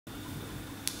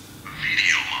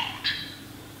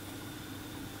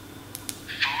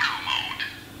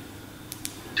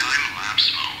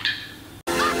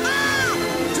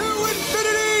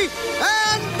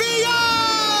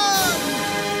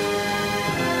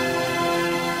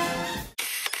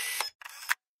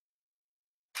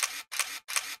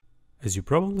As you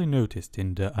probably noticed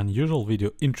in the unusual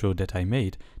video intro that I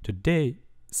made, today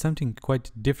something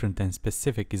quite different and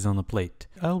specific is on a plate.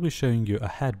 I'll be showing you a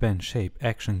headband shaped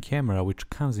action camera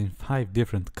which comes in 5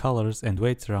 different colors and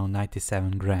weighs around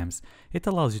 97 grams. It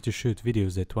allows you to shoot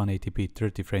videos at 180p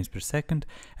 30 frames per second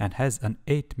and has an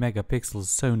 8 megapixel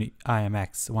Sony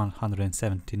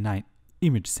IMX179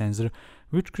 image sensor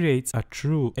which creates a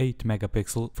true 8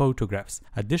 megapixel photographs.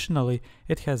 Additionally,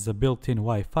 it has a built-in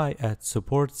Wi-Fi and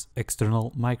supports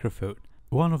external microphone.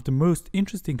 One of the most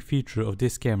interesting features of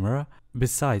this camera,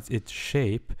 besides its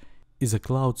shape, is a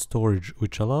cloud storage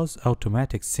which allows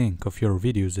automatic sync of your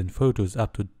videos and photos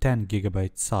up to 10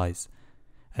 GB size.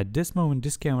 At this moment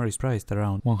this camera is priced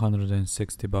around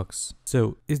 $160.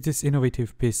 So is this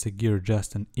innovative piece of gear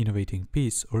just an innovating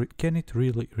piece, or can it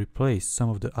really replace some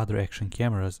of the other action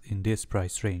cameras in this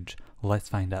price range? Let's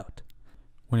find out.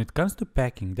 When it comes to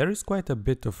packing, there is quite a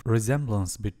bit of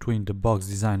resemblance between the box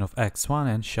design of X1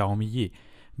 and Xiaomi Yi.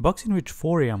 Box in which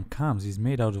Foream comes is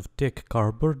made out of thick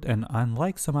cardboard, and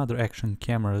unlike some other action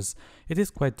cameras, it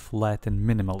is quite flat and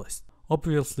minimalist.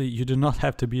 Obviously, you do not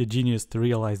have to be a genius to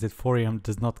realize that Foream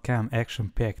does not come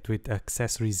action-packed with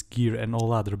accessories, gear and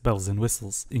all other bells and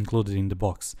whistles included in the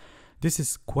box. This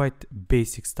is quite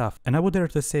basic stuff, and I would dare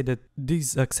to say that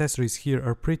these accessories here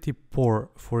are pretty poor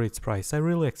for its price. I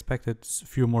really expected a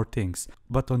few more things,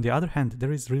 but on the other hand,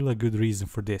 there is really a good reason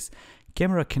for this.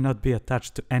 Camera cannot be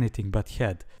attached to anything but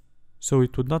head, so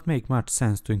it would not make much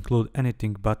sense to include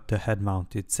anything but the head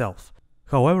mount itself.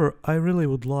 However, I really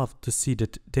would love to see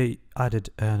that they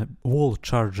added a wall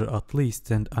charger at least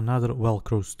and another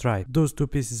Velcro stripe. Those two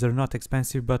pieces are not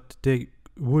expensive, but they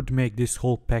would make this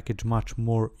whole package much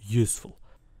more useful.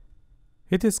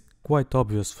 It is quite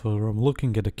obvious from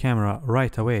looking at the camera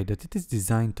right away that it is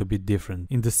designed to be different.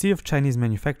 In the sea of Chinese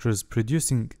manufacturers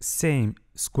producing same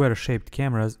square-shaped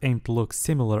cameras aimed to look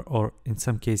similar or in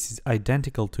some cases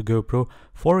identical to GoPro,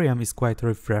 Foream is quite a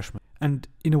refreshment. And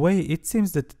in a way, it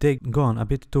seems that they've gone a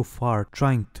bit too far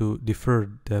trying to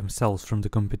differ themselves from the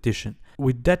competition.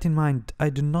 With that in mind, I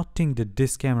do not think that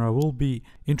this camera will be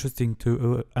interesting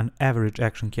to an average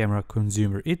action camera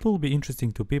consumer. It will be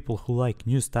interesting to people who like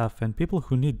new stuff and people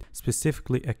who need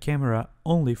specifically a camera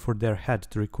only for their head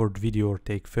to record video or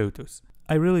take photos.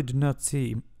 I really do not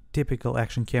see typical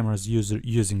action cameras user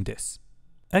using this.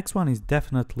 X1 is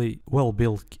definitely well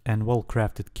built and well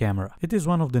crafted camera. It is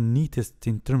one of the neatest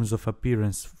in terms of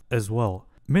appearance as well.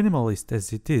 Minimalist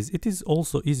as it is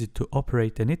also easy to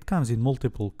operate, and it comes in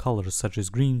multiple colors such as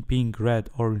green, pink, red,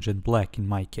 orange and black in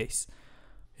my case.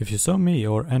 If you saw me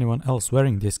or anyone else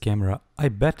wearing this camera, I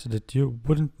bet that you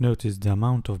wouldn't notice the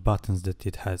amount of buttons that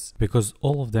it has, because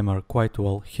all of them are quite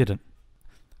well hidden.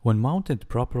 When mounted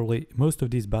properly, most of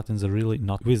these buttons are really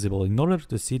not visible. In order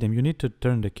to see them, you need to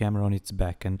turn the camera on its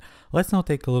back. And let's now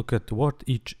take a look at what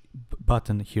each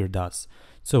button here does.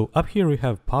 So up here we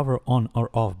have power on or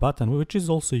off button, which is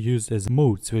also used as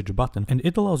mode switch button. And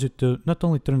it allows you to not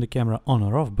only turn the camera on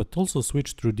or off, but also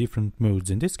switch through different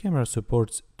modes. And this camera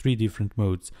supports 3 different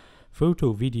modes: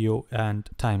 photo, video and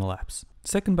time-lapse.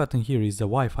 Second button here is the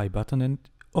Wi-Fi button, and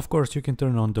of course you can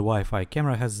turn on the Wi-Fi.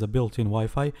 Camera has a built-in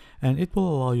Wi-Fi and it will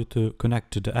allow you to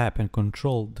connect to the app and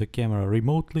control the camera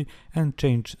remotely and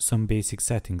change some basic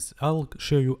settings. I'll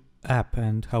show you app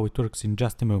and how it works in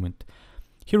just a moment.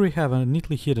 Here we have a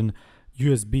neatly hidden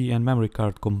USB and memory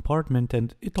card compartment,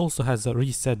 and it also has a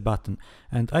reset button.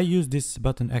 And I used this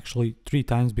button actually 3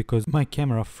 times because my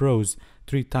camera froze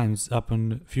 3 times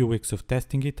upon a few weeks of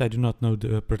testing it. I do not know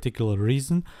the particular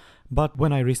reason, but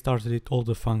when I restarted it, all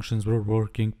the functions were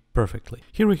working perfectly.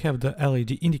 Here we have the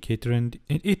LED indicator, and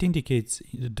it indicates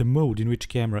the mode in which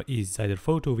camera is, either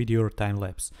photo, video or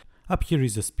time-lapse. Up here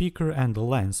is a speaker and a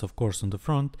lens, of course, on the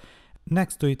front.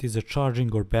 Next to it is a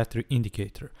charging or battery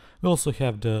indicator. We also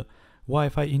have the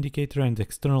Wi-Fi indicator and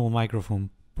external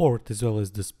microphone port, as well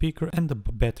as the speaker and the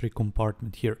battery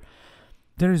compartment here.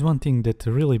 There is one thing that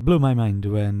really blew my mind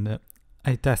when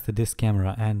I tested this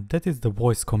camera, and that is the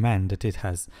voice command that it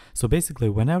has. So basically,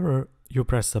 whenever you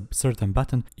press a certain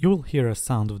button, you will hear a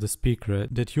sound of the speaker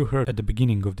that you heard at the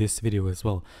beginning of this video as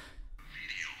well.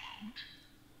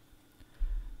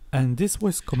 And this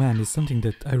voice command is something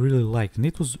that I really liked, and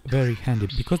it was very handy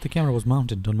because the camera was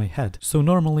mounted on my head. So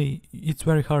normally it's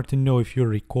very hard to know if you're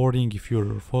recording, if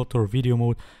you're photo or video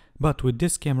mode, but with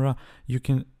this camera you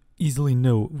can easily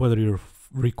know whether you're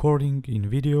recording in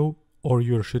video or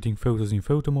you're shooting photos in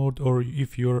photo mode, or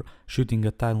if you're shooting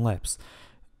a time lapse.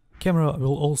 Camera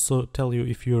will also tell you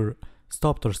if you're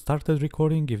stopped or started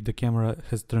recording, if the camera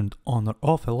has turned on or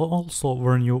off. It'll also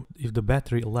warn you if the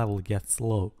battery level gets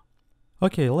low.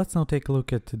 Okay, let's now take a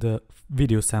look at the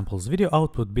video samples. Video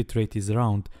output bitrate is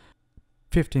around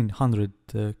 1500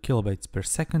 kilobytes per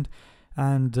second.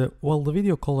 And while the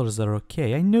video colors are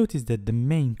okay, I noticed that the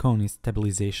main con is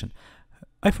stabilization.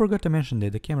 I forgot to mention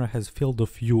that the camera has field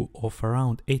of view of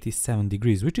around 87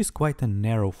 degrees, which is quite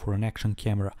narrow for an action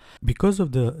camera. Because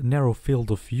of the narrow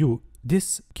field of view,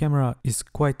 this camera is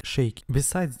quite shaky.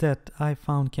 Besides that, I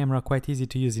found camera quite easy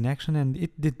to use in action, and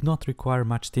it did not require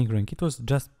much tinkering. It was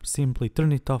just simply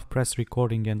turn it off, press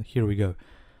recording, and here we go.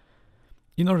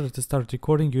 In order to start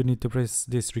recording, you need to press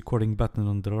this recording button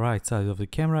on the right side of the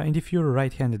camera, and if you're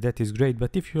right-handed, that is great,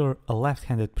 but if you're a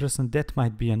left-handed person, that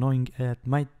might be annoying and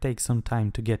might take some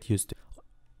time to get used to.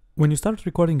 When you start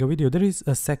recording a video, there is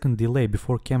a second delay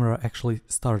before camera actually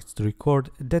starts to record.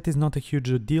 That is not a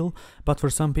huge deal, but for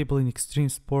some people in extreme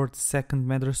sports, second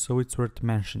matters, so it's worth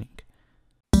mentioning.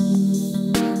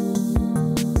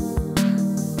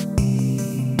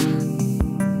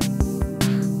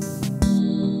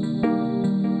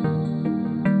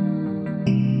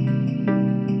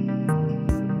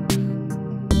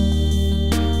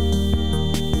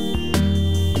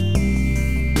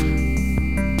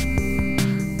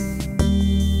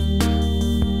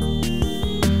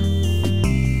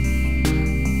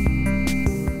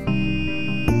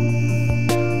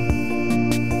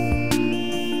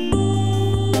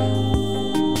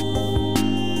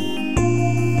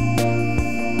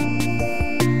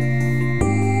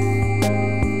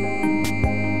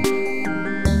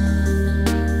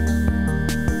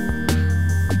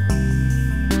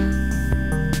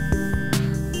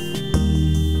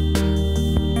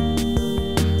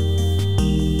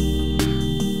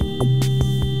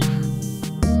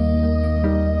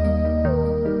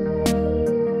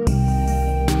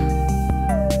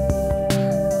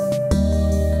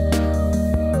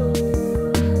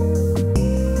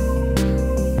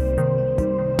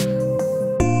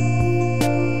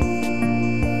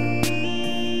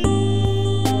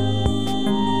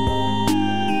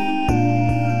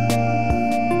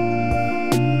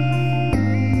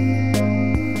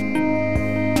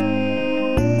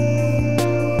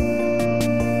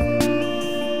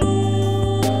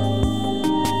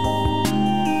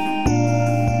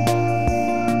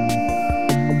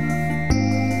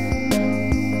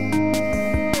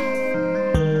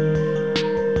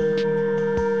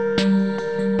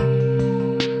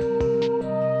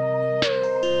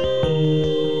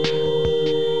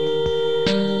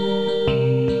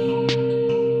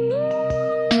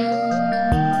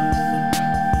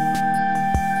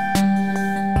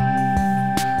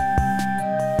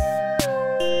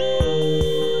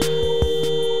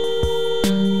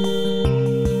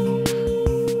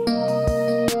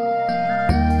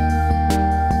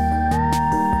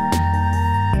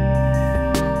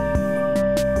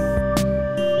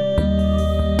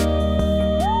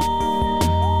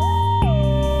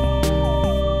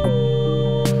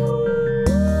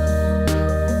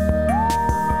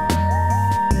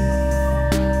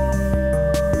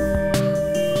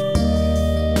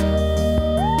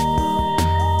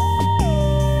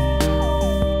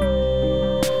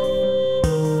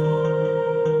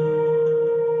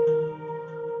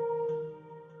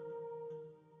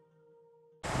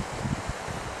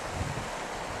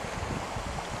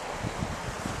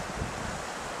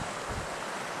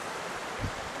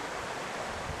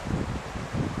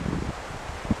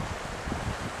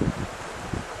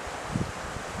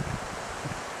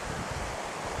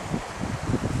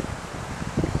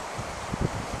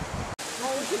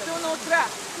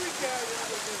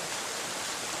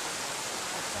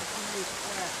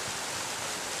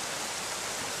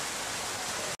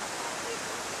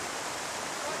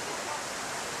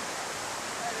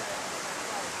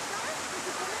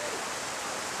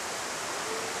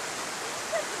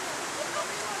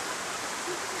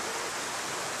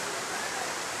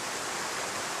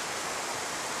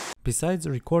 Besides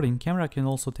recording, camera can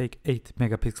also take 8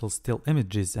 megapixel still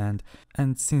images, and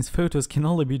since photos can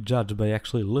only be judged by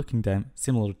actually looking at them,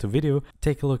 similar to video,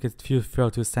 take a look at few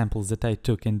photo samples that I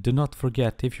took, and do not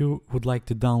forget, if you would like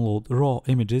to download raw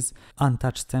images,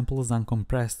 untouched samples,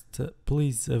 uncompressed,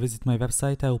 please visit my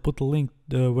website. I'll put a link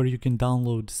where you can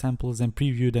download samples and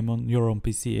preview them on your own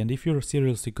PC, and if you're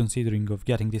seriously considering of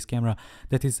getting this camera,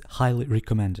 that is highly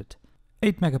recommended.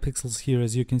 8 megapixels here,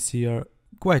 as you can see, are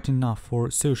quite enough for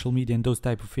social media and those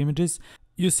type of images.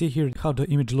 You see here how the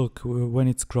image look when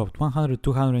it's cropped 100,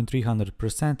 200 and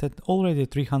 300%, and already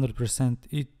at 300%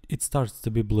 it starts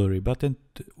to be blurry, but at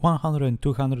 100 and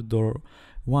 200 or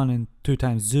 1 and 2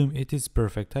 times zoom it is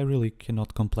perfect. I really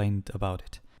cannot complain about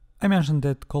it. I mentioned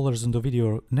that colors in the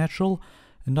video are natural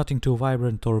and nothing too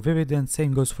vibrant or vivid, and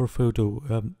same goes for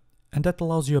photo. and that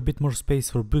allows you a bit more space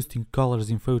for boosting colors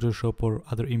in Photoshop or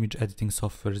other image editing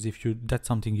softwares if that's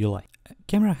something you like.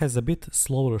 Camera has a bit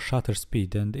slower shutter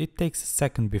speed and it takes a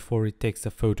second before it takes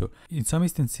a photo. In some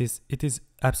instances it is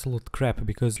absolute crap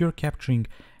because if you're capturing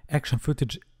action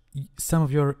footage, some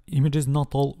of your images,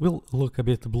 not all, will look a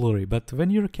bit blurry, but when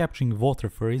you're capturing water,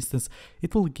 for instance,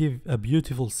 it will give a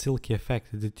beautiful silky effect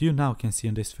that you now can see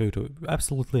in this photo.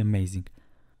 Absolutely amazing.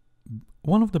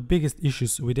 One of the biggest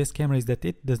issues with this camera is that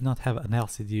it does not have an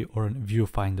LCD or a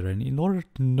viewfinder, and in order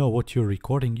to know what you're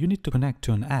recording, you need to connect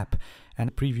to an app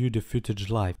and preview the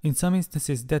footage live. In some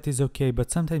instances that is okay,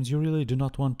 but sometimes you really do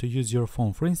not want to use your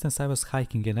phone. For instance, I was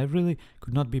hiking and I really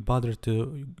could not be bothered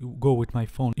to go with my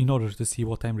phone in order to see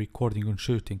what I'm recording and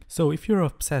shooting. So if you're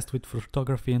obsessed with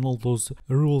photography and all those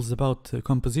rules about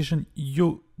composition,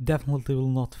 you definitely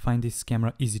will not find this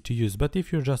camera easy to use. But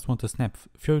if you just want to snap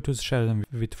photos, share them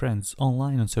with friends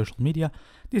online on social media,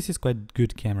 this is quite a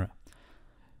good camera.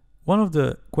 One of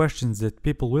the questions that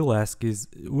people will ask is,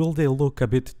 will they look a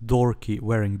bit dorky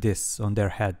wearing this on their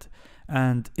head?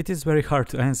 And it is very hard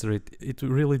to answer it. It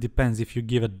really depends if you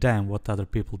give a damn what other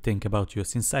people think about you.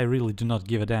 Since I really do not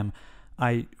give a damn,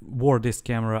 I wore this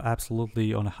camera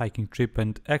absolutely on a hiking trip,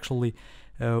 and actually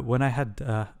when I had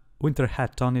a winter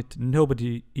hat on it,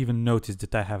 nobody even noticed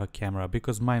that I have a camera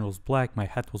because mine was black, my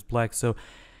hat was black, so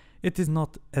it is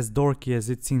not as dorky as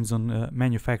it seems on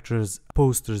manufacturers'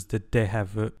 posters that they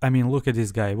have. I mean, look at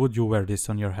this guy, would you wear this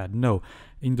on your head? No.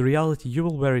 In the reality, you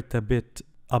will wear it a bit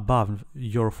above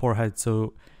your forehead,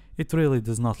 so it really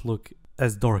does not look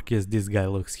as dorky as this guy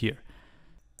looks here.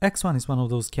 X1 is one of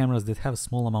those cameras that have a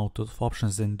small amount of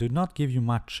options and do not give you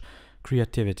much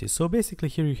creativity. So basically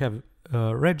here you have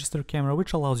a register camera,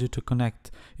 which allows you to connect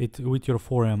it with your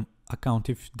Foream account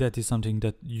if that is something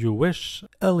that you wish.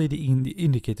 LED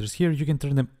indicators, here you can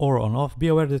turn them on off. Be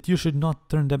aware that you should not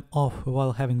turn them off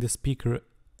while having the speaker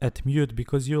at mute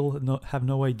because you'll have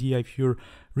no idea if you're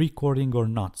recording or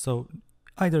not. So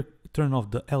either turn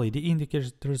off the LED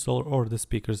indicators or the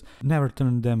speakers, never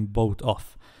turn them both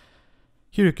off.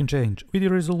 Here you can change video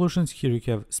resolutions. Here you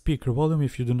have speaker volume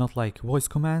if you do not like voice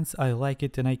commands. I like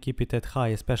it and I keep it at high,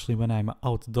 especially when I'm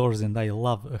outdoors, and I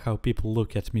love how people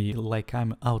look at me like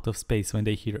I'm out of space when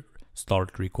they hear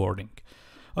start recording.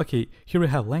 Okay, here we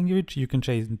have language. You can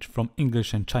change from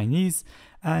English and Chinese,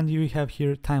 and you have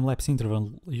here time-lapse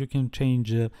interval. You can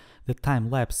change the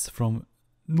time-lapse from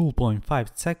 0.5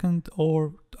 seconds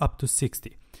or up to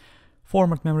 60.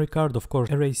 Format memory card, of course,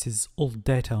 erases all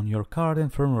data on your card,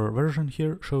 and firmware version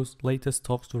here shows latest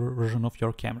software version of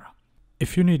your camera.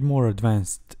 If you need more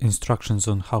advanced instructions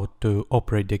on how to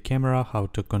operate the camera, how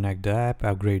to connect the app,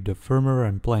 upgrade the firmware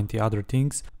and plenty other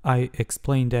things, I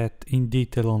explained that in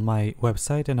detail on my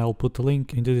website, and I'll put a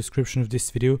link in the description of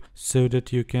this video so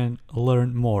that you can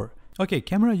learn more. Okay,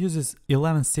 camera uses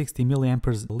 1160 mAh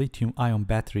lithium-ion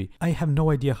battery. I have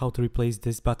no idea how to replace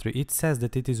this battery. It says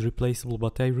that it is replaceable,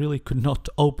 but I really could not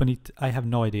open it. I have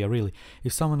no idea, really.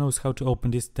 If someone knows how to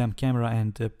open this damn camera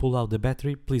and pull out the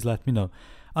battery, please let me know.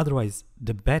 Otherwise,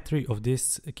 the battery of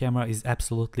this camera is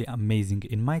absolutely amazing.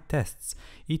 In my tests,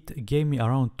 it gave me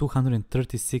around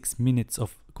 236 minutes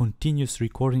of continuous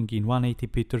recording in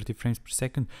 180p 30 frames per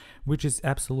second, which is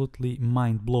absolutely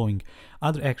mind-blowing.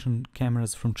 Other action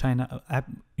cameras from China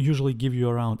usually give you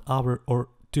around an hour or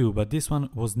two, but this one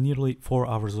was nearly 4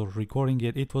 hours of recording.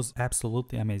 It was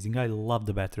absolutely amazing. I love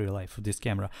the battery life of this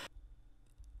camera.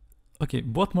 Okay,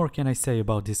 what more can I say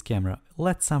about this camera?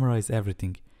 Let's summarize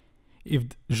everything. If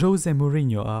Jose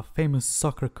Mourinho, a famous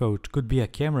soccer coach, could be a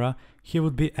camera, he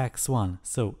would be X1,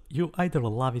 so you either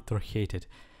love it or hate it.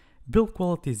 Build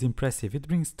quality is impressive. It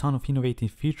brings a ton of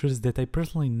innovative features that I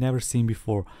personally never seen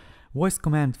before. Voice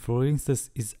command, for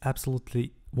instance, is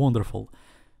absolutely wonderful.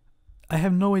 I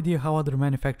have no idea how other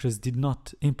manufacturers did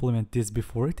not implement this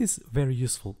before. It is very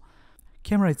useful.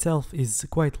 Camera itself is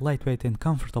quite lightweight and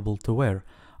comfortable to wear.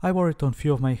 I wore it on a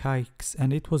few of my hikes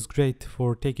and it was great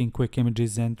for taking quick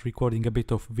images and recording a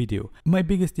bit of video. My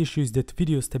biggest issue is that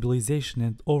video stabilization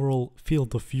and overall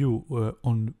field of view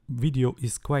on video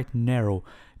is quite narrow,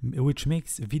 which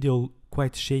makes video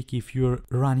quite shaky if you're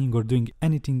running or doing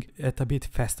anything at a bit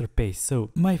faster pace. So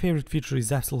my favorite feature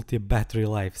is absolutely battery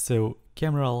life. So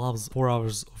camera allows 4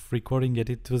 hours of recording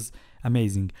and it was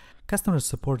amazing. Customer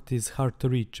support is hard to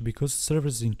reach because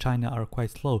servers in China are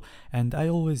quite slow, and I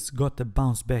always got a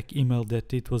bounce back email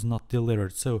that it was not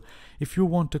delivered. So if you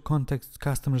want to contact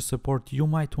customer support, you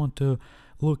might want to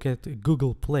look at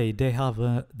Google Play. They have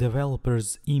a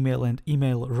developer's email, and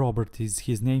email Robert is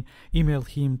his name. Email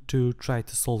him to try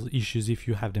to solve issues if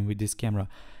you have them with this camera.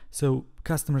 So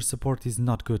customer support is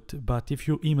not good, but if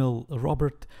you email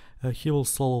Robert, He will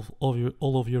solve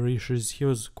all of your issues. He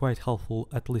was quite helpful,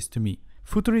 at least to me.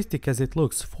 Futuristic as it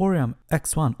looks, Foream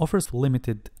X1 offers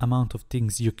limited amount of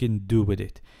things you can do with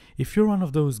it. If you're one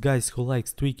of those guys who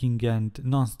likes tweaking and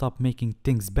non-stop making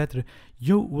things better,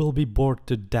 you will be bored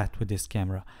to death with this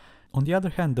camera. On the other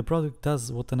hand, the product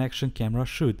does what an action camera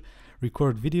should: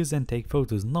 record videos and take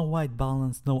photos. No white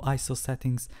balance, no ISO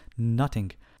settings,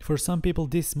 nothing. For some people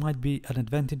this might be an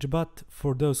advantage, but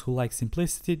for those who like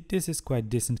simplicity, this is quite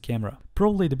decent camera.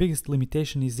 Probably the biggest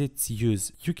limitation is its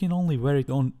use. You can only wear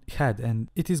it on head, and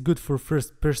it is good for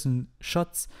first person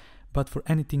shots, but for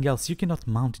anything else you cannot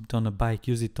mount it on a bike,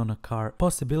 use it on a car.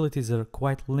 Possibilities are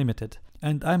quite limited.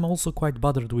 And I'm also quite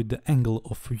bothered with the angle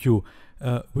of view,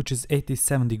 which is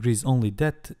 87 degrees only.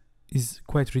 That is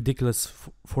quite ridiculous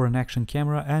for an action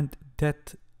camera, and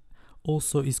that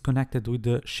also is connected with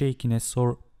the shakiness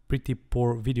or pretty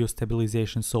poor video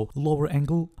stabilization, so lower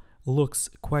angle looks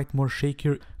quite more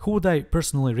shakier. Who would I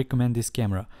personally recommend this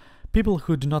camera? People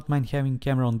who do not mind having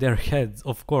camera on their heads,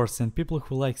 of course, and people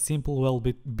who like simple,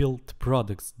 well-built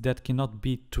products that cannot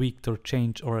be tweaked or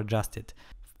changed or adjusted.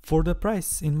 For the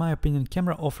price, in my opinion,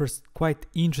 camera offers quite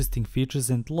interesting features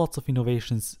and lots of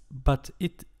innovations, but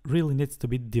it really needs to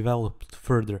be developed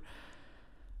further.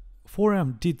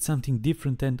 Foream did something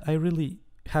different, and I really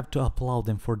have to applaud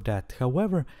them for that.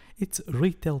 However, its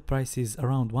retail price is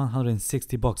around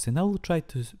 160 bucks, and I will try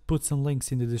to put some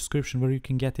links in the description where you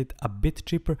can get it a bit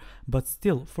cheaper, but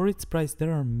still, for its price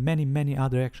there are many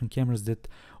other action cameras that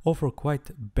offer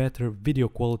quite better video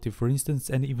quality, for instance,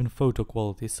 and even photo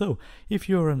quality. So if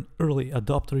you're an early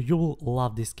adopter, you will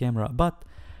love this camera, but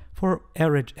for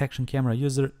average action camera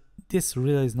user, this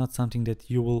really is not something that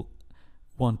you will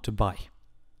want to buy.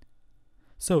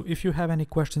 So if you have any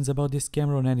questions about this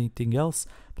camera or anything else,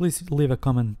 please leave a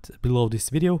comment below this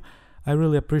video. I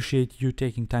really appreciate you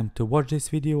taking time to watch this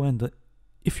video, and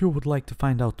if you would like to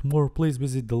find out more, please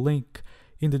visit the link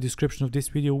in the description of this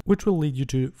video, which will lead you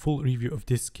to full review of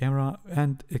this camera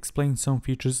and explain some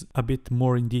features a bit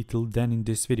more in detail than in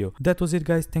this video. That was it,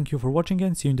 guys. Thank you for watching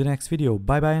and see you in the next video.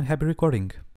 Bye bye and happy recording.